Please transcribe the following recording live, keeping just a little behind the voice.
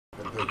I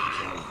had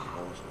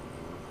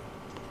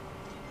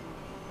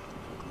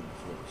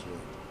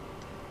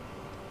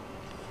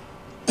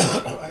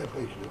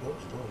bacon at those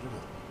as well, didn't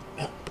I?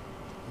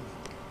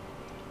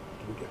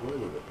 Did we get away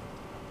with it?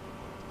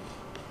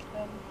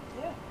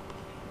 Yeah.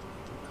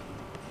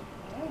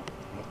 Yeah.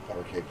 Not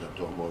barricade that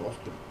door more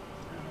often.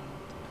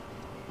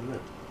 Isn't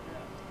it?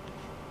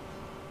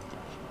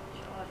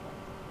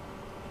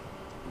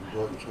 You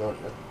brought your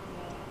charger? Yeah.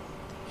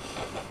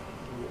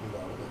 You're getting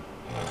down, isn't it?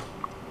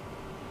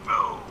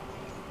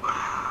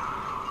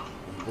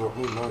 You brought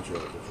me my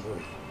charger for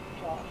this.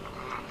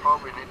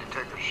 Probably need to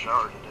take a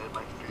shower today,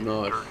 might be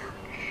dirtier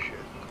than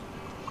shit.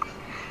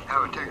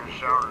 Haven't taken a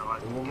shower in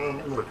like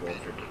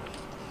dirtier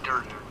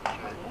today.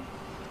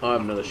 I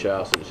haven't had a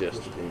shower since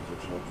yesterday.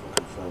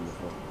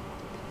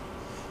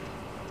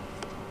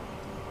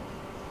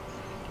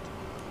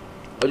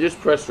 I just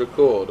pressed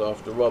record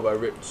after Robbo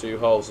ripped 2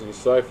 holes in his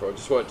sofa. I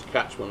just wanted to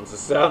catch one as a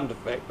sound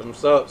effect. I'm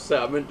so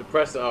upset. I meant to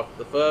press it after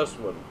the first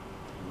one.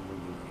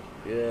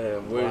 Yeah,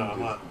 I'm wounded.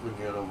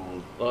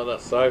 Like that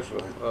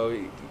sofa. Oh,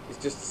 it's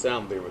just a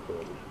sound being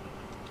recorded.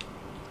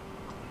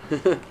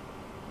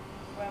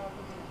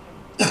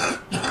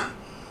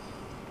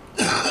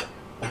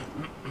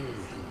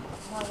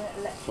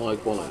 High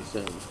quality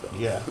sound stuff.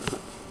 Yeah.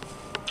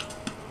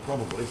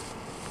 Probably.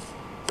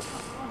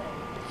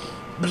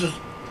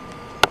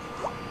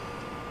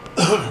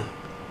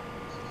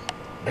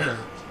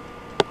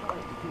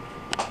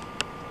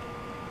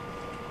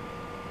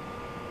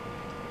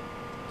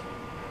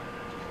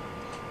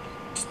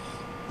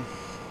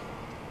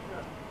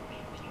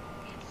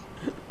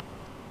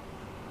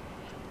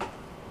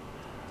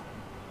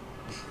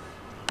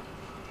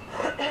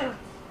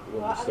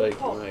 One mistake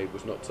you made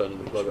was not turning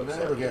the plug upside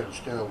down. Again,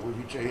 still with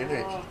your tea in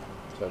it.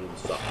 Turning the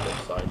socket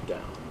upside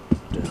down.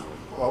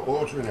 Hot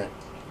water in it.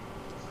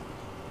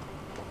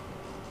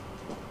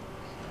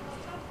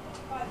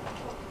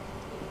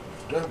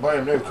 Don't buy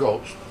them no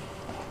cups,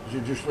 because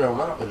you just throw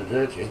them out with the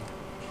dirty.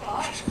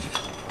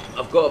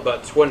 I've got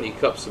about 20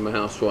 cups in my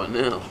house right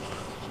now.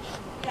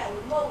 Yeah,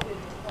 we're molding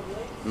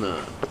probably.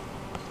 No.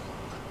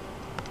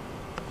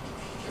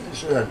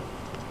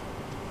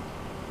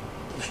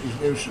 It's his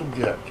new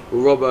subject.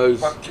 Robbo's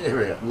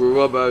bacteria.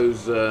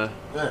 Robbo's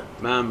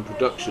man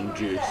production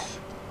juice.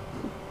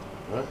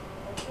 Right?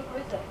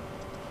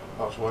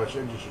 That's why I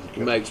said you should.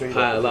 He makes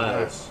pale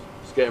ales.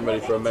 He's getting ready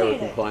for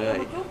American Pie 8.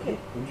 Did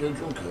you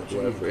drink it?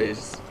 Whatever it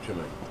is.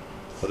 Jimmy.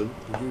 Pardon?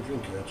 Did you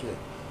drink it?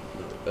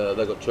 No.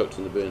 They got chucked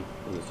in the bin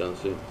in the down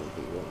soup. Thank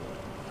you very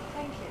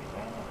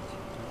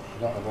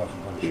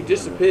much. You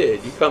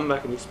disappeared. You come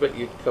back and expect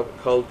your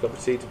cold cup of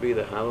tea to be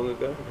there how long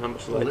ago? How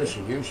much later? Well,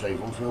 listen, you save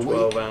them for a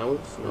 12 week.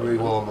 hours? I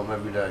rewarm them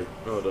every day.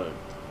 No, I don't.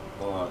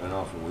 Alright, then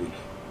half a week.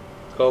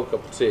 Cold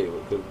cup of tea, it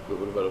would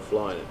have had a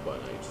fly in it by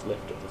now. You just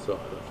left it on the side.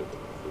 I took it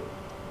on the floor.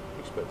 You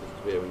expected it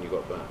to be here when you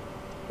got back.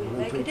 Would it Who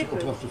make a picked it up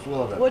difference? off the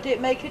floor then? Would it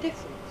make a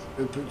difference?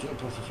 Who picked it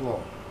up off the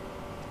floor?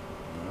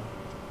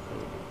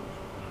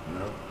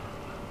 No.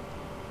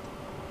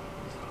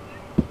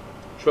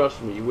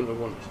 Trust me, you wouldn't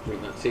have wanted to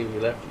drink that tea when you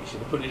left it. You should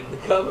have put it in the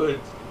cupboard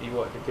if you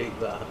wanted to keep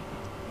that.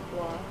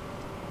 Why?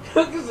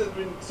 Because there's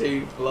been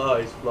 2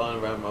 flies flying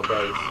around my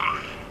base.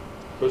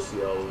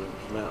 Pussy hole and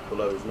his mouth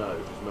below his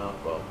nose, his mouth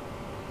hole.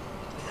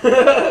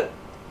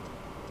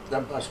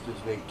 Them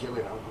bastards need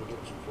killing. I'm going to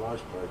get some fly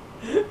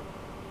spray.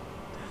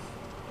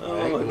 Oh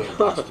I hate my the little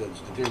God. bastards.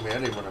 They do me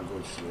head in when I'm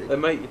going to sleep. They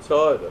make you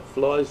tired.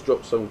 Flies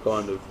drop some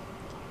kind of...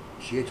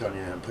 Shit on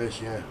you and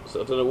piss, yeah.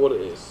 So I don't know what it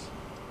is.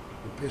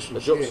 They piss They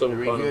and drop shit, some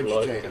they kind of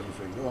regurgitate like...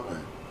 everything, don't they?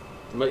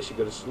 It makes you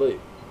go to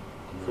sleep.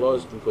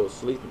 Flies can cause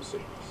sleeping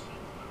sickness.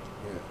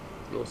 Yeah.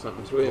 What's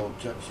happened to It's him? called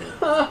Tepsy.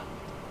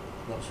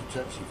 That's a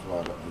Tepsy fly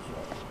that does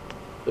that.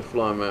 They're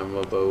flying around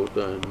Robbo all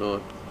day and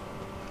night.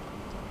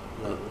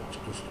 No, it's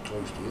just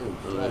close to you. Oh,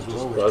 Flies that's are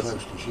just always buzz.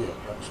 close to shit.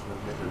 That's when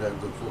they don't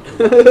good fucking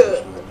close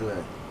to it, do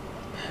they?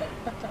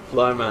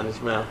 Fly man, his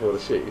mouth full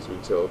of shit he's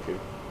been talking.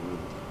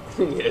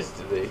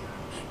 Yesterday.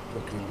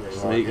 Fucking getting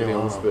Sneaking like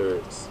on you,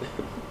 spirits.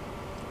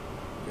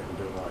 Getting a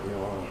bit like you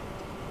are.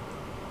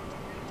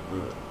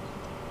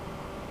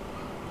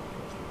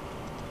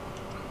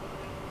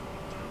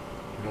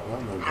 You don't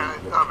want no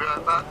drink, I'll be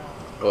right back.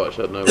 Oh, I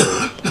should have no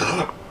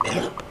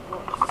worries.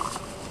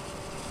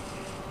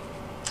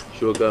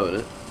 Sure go,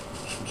 innit?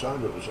 some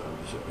sound up the side of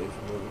the city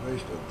from where the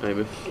base done.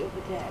 Amy. The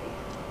other day.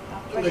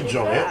 The lid's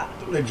on it.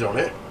 The lid's on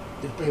it.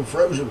 It's been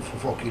frozen for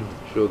fucking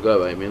Sure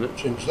go, Amy, innit?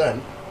 since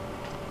then.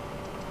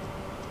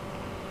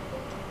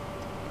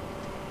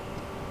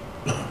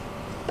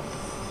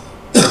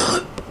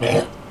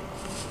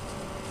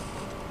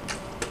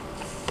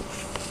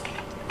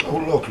 Oh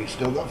look, it's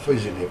still got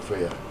fizz in it for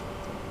you.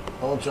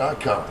 Oh, it's our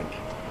kind.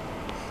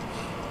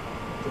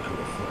 Look at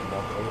the fucking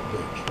alcoholic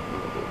bitch.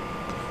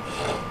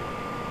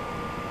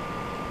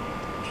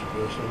 She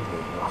goes in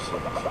here, that's it.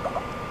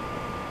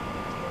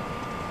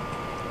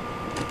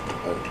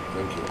 Oh,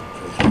 thank you.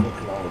 It's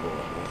fucking horrible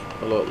like this.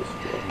 I like this.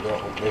 You don't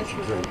want me to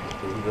drink. If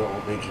you don't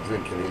want me to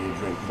drink any of your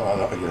drink, buy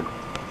that again.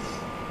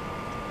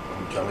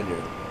 I'm telling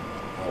you.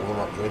 I will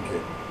not drink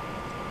it.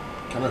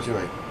 Can I do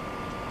it?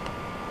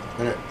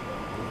 Innit?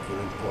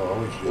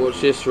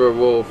 What's this for a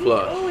royal You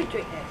flush? always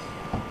drink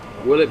this.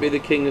 Will it be the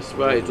king of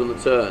spades on the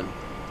turn?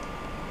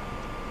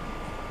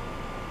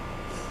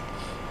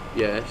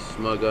 Yes,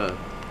 my go.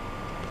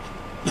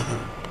 No.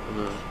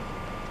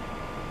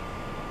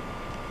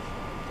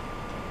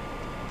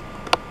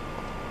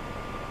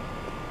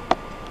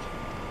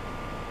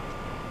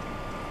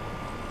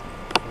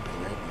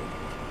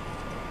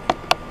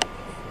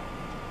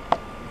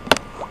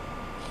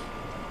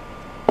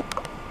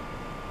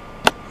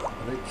 I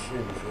think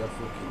shit if you had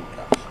fucking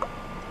gas.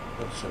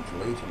 You had central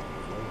heating as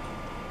well.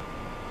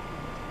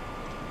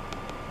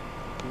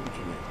 What do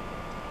you mean?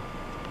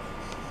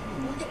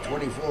 It's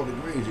 24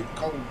 degrees, it's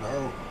cold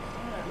now.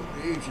 Put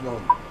the heating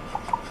on.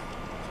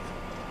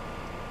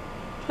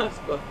 That's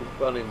fucking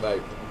funny,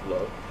 mate, for the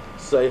vlog.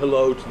 Say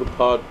hello to the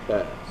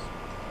podcast.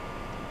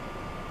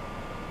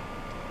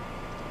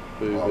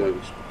 Boo Oh, hoo.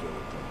 it's the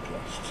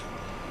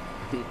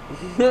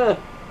podcast.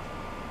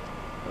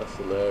 That's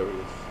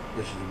hilarious.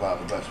 This is about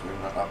the best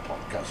thing that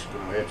podcast is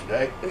going to hear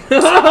today.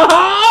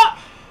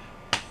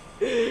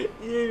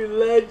 You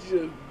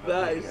legend.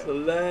 That is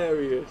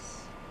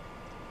hilarious.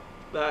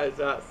 That is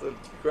absolute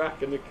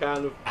cracking a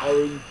can of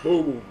orange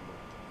boom.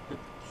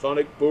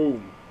 Sonic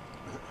boom.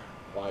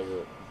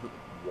 Wire.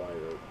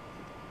 Wire.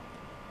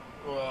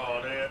 Oh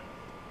dear.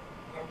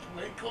 Let's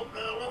wake up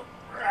now, look.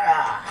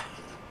 Ah.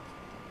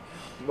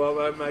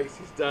 Robbo makes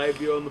his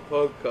debut on the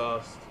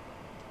podcast.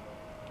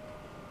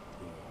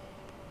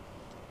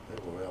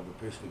 We'll have a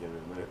pissed again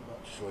in a minute,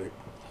 back to sleep.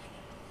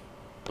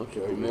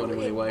 Okay, every morning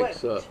when he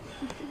wakes up,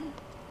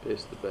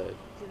 piss the bed.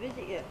 To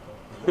visit you.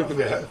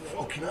 Yeah,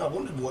 fucking hell, I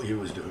wondered what you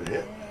was doing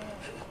here.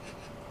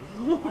 I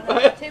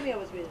know, Timmy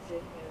was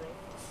visiting,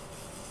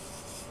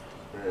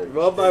 really. Yeah,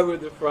 Robbo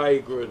with the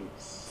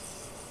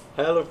fragrance.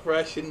 Hella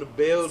fresh in the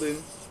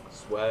building.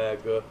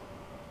 Swagger.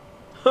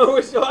 I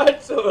wish I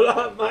had some of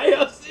that, mate.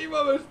 I see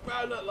Robbo's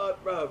spraying that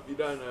like, bruv. You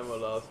don't know my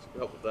last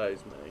couple of days,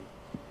 mate.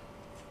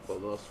 Well,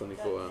 the last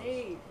 24 hours. Don't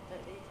need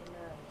to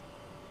know.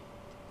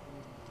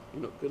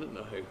 You're not gonna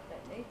know. Don't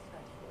need to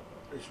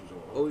know. This was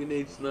all All you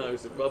need to know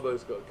is that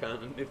Robbo's got a can of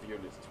Nivea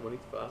and it's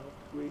 25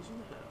 degrees in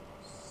the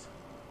house.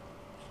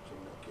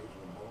 thing that keeps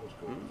my balls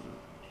going.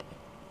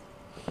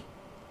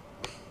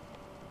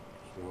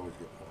 They always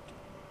get hot.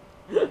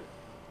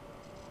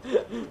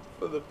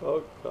 For the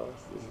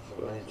podcast, this is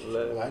fucking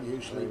hilarious. Why do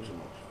you sleep so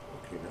much?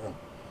 Fucking hell.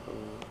 Oh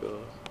my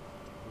god.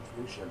 If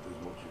you sleep as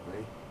much as me,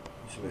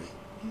 you sleep.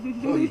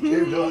 Oh, you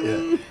do, don't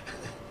you?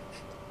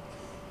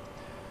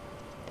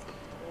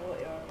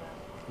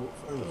 What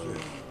phone is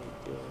it?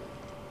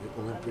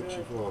 One of them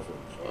picture floor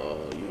phones. Oh,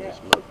 you just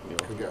smoked me I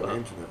off. can get on the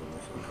internet on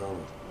this one, can't I?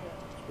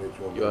 Speak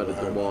to You added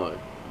the wine.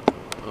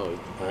 Oh,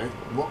 Hey,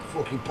 what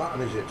fucking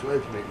pattern is it to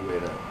open it, you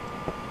weirdo?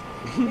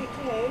 Speak to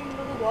who? You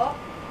other what?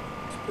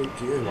 Speak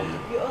to you, man.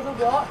 You other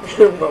what?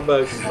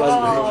 Robbo's Oh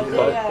Sunday dear,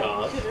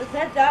 podcast. should have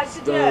said that,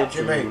 shouldn't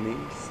you? Jimmy. Jimmy.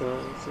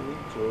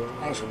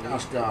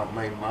 Ask our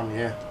main man,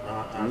 yeah.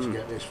 How to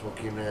get this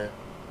fucking You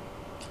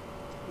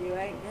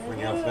ain't gonna thing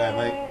do off there,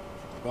 mate. it.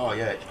 Oh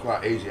yeah, it's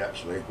quite easy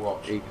actually.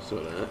 Watch. He can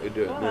sort that out. He'll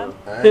do it Go now. on.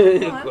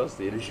 Eh? Across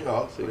the You internet.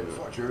 sure? Put Signal. it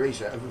factory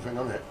reset, everything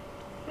on it.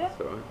 That's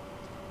alright.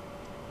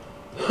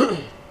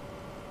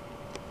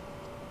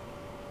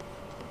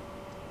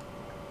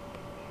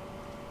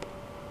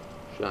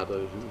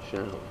 Shadows in the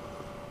shower. I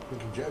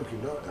think I'm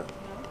joking, don't you?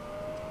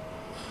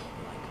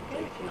 Good,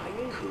 you know,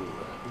 you-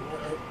 You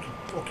want to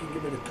fucking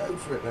give me the code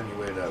for it then, you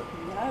weirdo. No,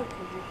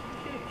 because you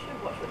should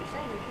watch what you're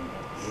saying, shouldn't you?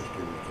 Just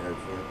give me the code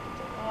for it.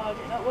 Oh,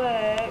 did it not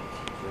work?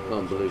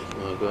 Can't believe it's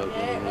my god.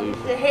 Yeah, I'm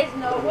losing. the his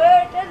not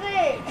work, does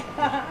it?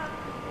 I'll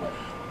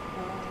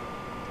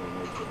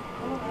make it.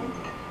 Go on then.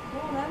 Go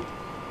on then.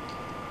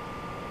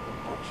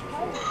 What's your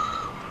fault?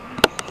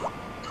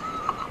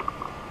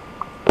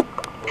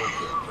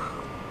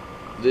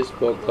 Okay, This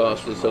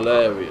podcast is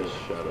hilarious,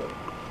 Shadow.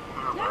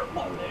 No, it's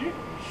not rude.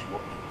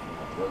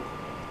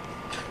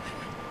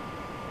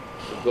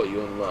 I've got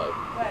you on live.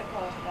 Right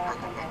across, down,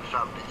 come on.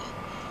 Something.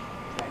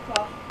 Right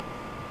across,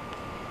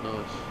 Nice.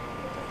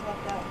 right across,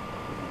 down.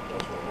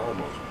 That's what mine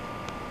was.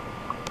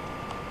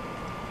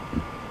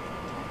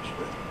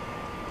 Actually,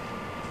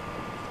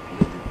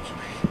 leave it to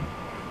me.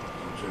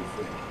 I'm too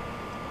thick.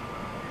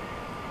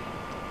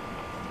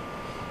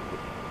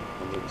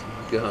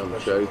 God, I'm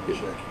Especially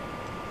choking.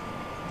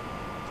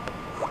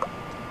 on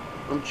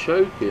the I'm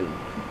choking.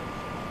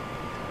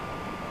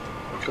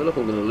 I feel like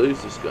I'm going to lose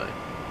this game.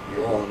 You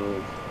Oh are. no, I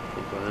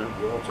think I am.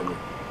 You are, Timmy.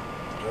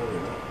 I'm telling you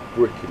that.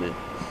 Bricking it.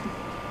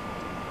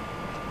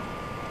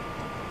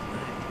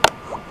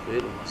 I'm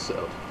feeling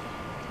myself.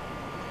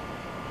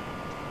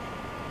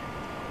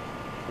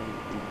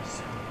 Can't be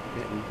myself.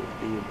 Getting to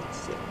be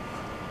myself.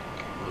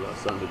 Well, that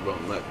sounded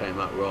wrong. That came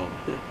out wrong.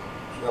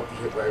 It's the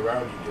opposite way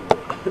around, you do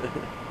it.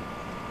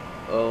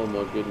 Oh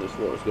my goodness,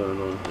 what is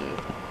going on here?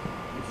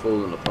 You're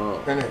falling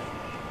apart. Then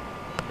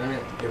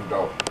give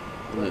dog.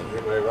 Yeah.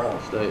 Opposite way around.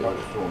 Stay Back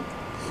with to front.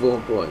 4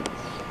 points.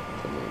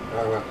 Come on. I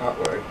went that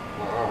way,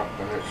 went out,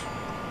 and it's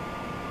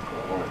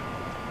that way.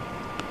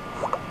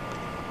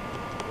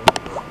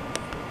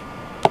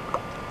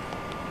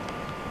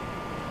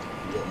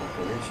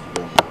 this, you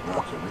don't want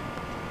that to me.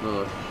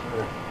 No.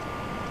 Yeah.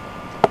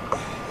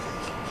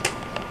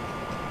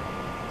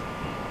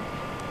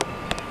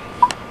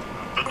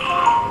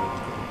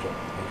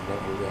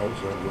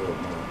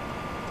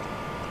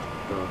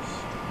 Nice.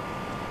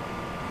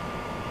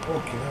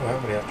 Fucking hell, how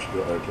many apps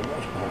you got open?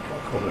 That's my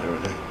cock on there,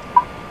 isn't it?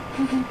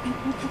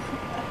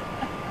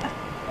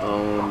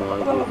 Oh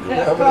my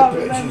Yeah, How can't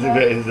many pictures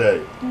remember. of it is there?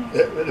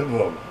 Get rid of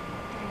them.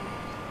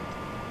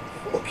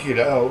 Fucking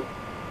hell.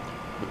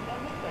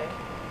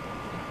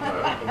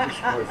 I'm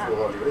just going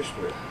through all your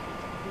history.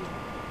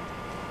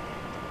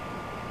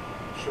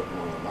 Shutting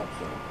all the maps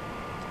down.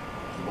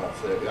 There's about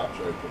 30 apps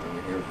open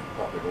and you use it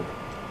properly, don't it?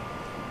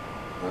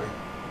 Right?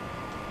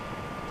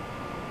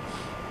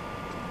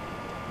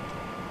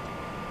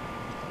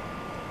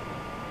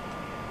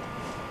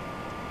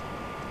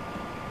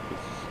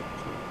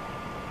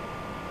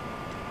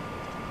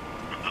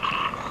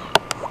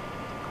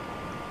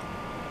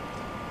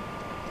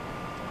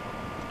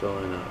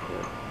 Dying out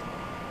there.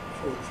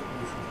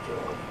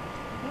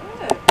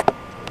 Yeah.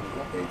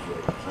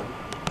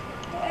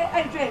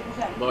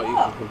 88%. Mike, you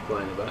can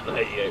complain about an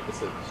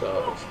 88%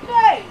 charge.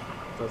 Okay.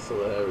 That's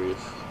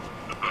hilarious.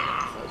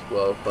 That's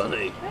well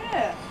funny.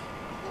 Yeah.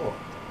 Oh,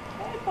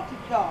 Very fucking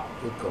charge.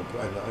 good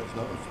complain that it's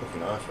not a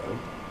fucking iPhone.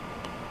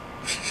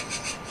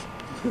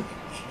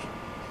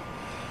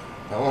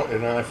 I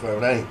wanted an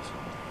iPhone 8.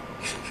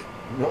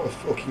 Not a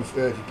fucking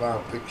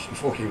 £30 Pixie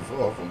fucking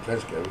 4 from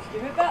Tesco's.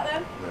 Give it back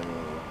then. No.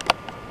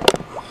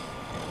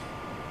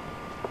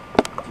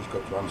 Just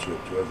got to answer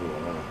it to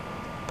everyone, haven't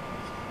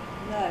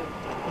No.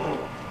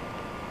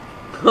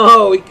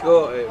 Oh, we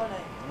caught him. Funny.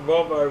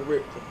 Robbo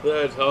ripped the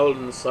third hole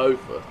in the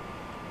sofa.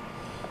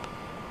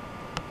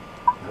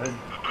 I?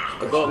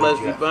 I got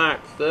Leslie back.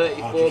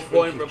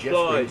 34-point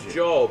reply.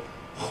 Job.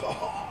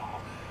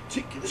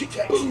 Tick the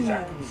Texas boom.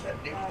 accent, send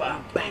him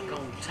back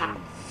on top.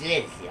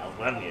 Yes, yeah,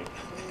 run you.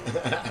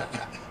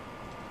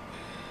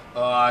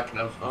 Oh, I can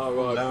have some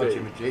fun now, R.I.P.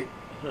 Timothy.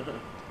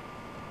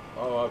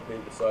 R.I.P.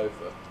 the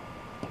sofa.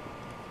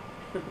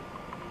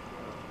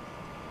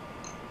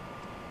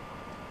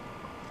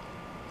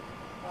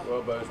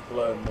 Robbo's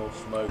blown more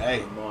smoke Hey,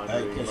 than mine.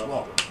 hey, really guess must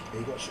what? have.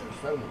 You got Sue's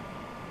phone.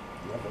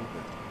 You haven't,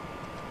 you?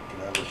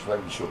 Can I have his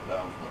phone shut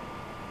down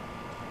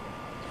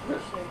for me?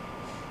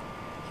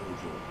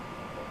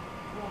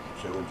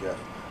 Sue and Jeff.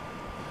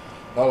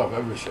 I'll have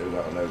every Sue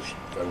that I know's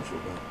phone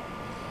shut down.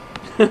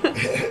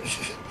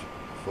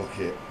 Fuck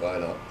it, why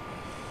not?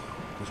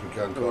 Because we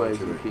can't call Always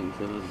to it.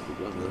 Kingston has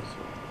begun this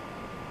one.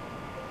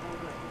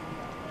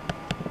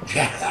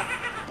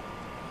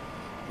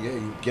 Yeah,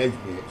 you gave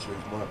me it, so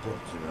it's my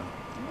property now.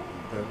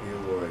 Don't you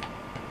worry.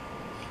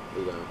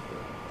 We're going for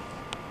it.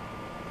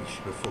 You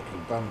should have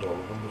fucking banned all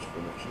the numbers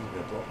from it, shouldn't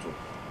you? Blocked them.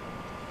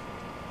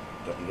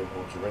 That you didn't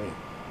want to ring it.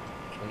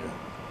 Shouldn't you?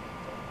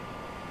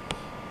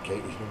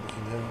 Katie's number's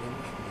in there and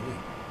everything, isn't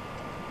it?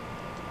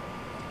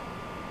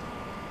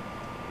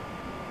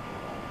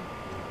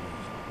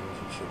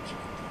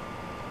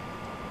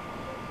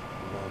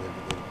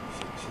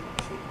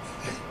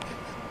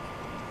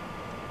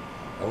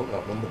 I want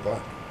that number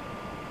back.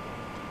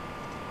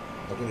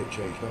 I'll get it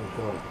changed now,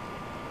 can't I?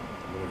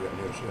 I'm going to get a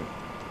new SIM.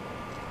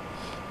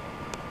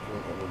 I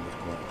think that number's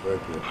quite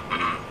appropriate.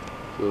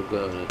 We'll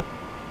go on it.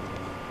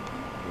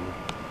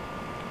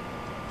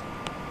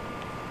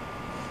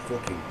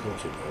 Fucking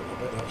cut it though.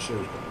 I bet that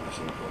Sue's got my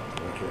SIM card.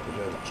 I reckon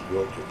that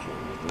squawked it through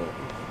with no.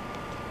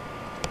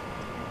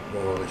 No,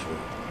 honestly.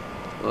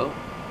 Well,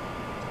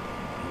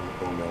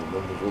 All no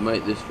numbers. we'll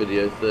make this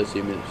video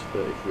 30 minutes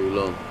 33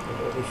 long.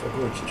 If I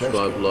go into Subscribe,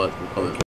 Tesco, like and comment.